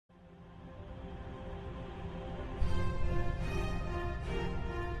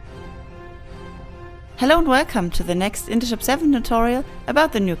Hello and welcome to the next Intershop 7 tutorial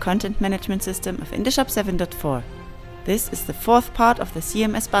about the new content management system of Intershop 7.4. This is the fourth part of the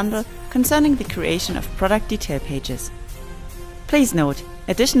CMS bundle concerning the creation of product detail pages. Please note,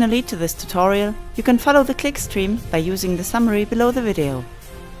 additionally to this tutorial, you can follow the clickstream by using the summary below the video.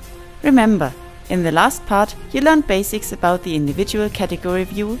 Remember, in the last part you learned basics about the individual category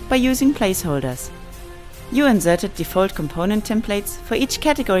view by using placeholders. You inserted default component templates for each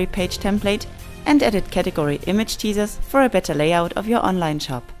category page template and added category image teasers for a better layout of your online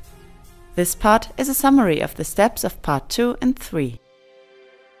shop. This part is a summary of the steps of part 2 and 3.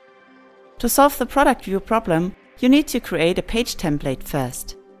 To solve the product view problem, you need to create a page template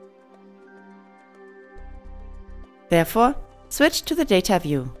first. Therefore, switch to the data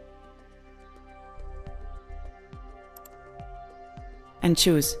view and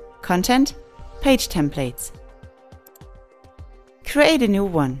choose Content, Page Templates. Create a new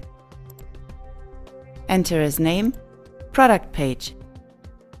one. Enter as name Product Page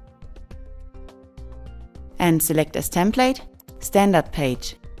and select as template Standard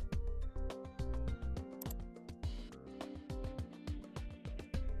Page.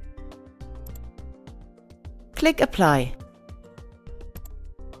 Click Apply.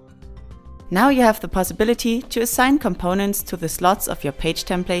 Now you have the possibility to assign components to the slots of your page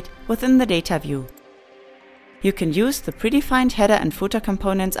template within the data view. You can use the predefined header and footer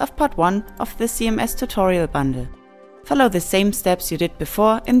components of part 1 of the CMS tutorial bundle. Follow the same steps you did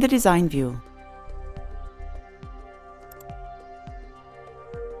before in the design view.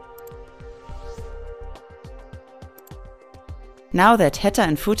 Now that header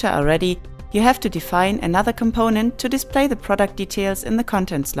and footer are ready, you have to define another component to display the product details in the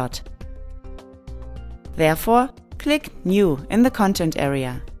content slot. Therefore, click New in the content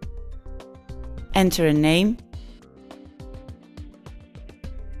area. Enter a name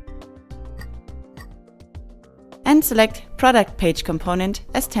and select Product Page Component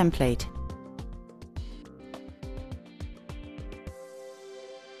as template.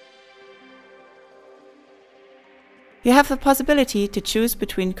 You have the possibility to choose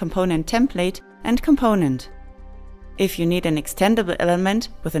between component template and component. If you need an extendable element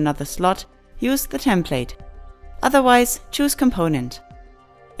with another slot, use the template. Otherwise, choose component.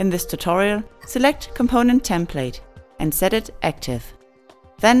 In this tutorial, select Component Template and set it active.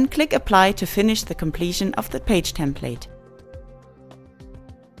 Then click Apply to finish the completion of the page template.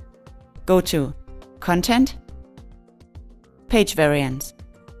 Go to Content, Page Variants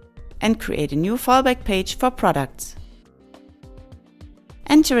and create a new fallback page for products.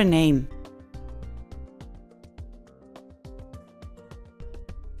 Enter a name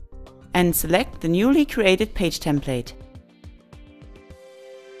and select the newly created page template.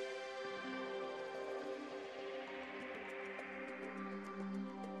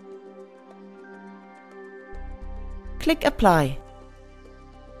 Click Apply.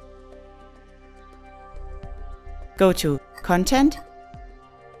 Go to Content,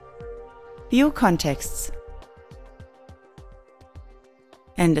 View Contexts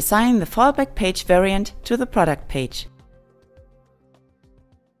and assign the fallback page variant to the product page.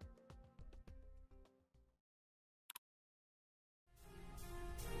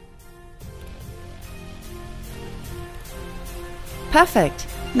 Perfect!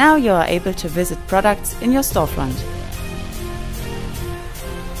 Now you are able to visit products in your storefront.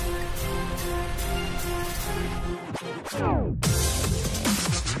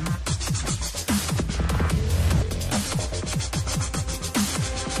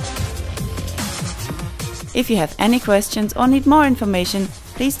 If you have any questions or need more information,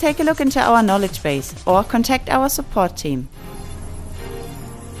 please take a look into our knowledge base or contact our support team.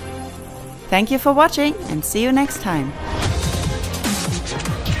 Thank you for watching and see you next time.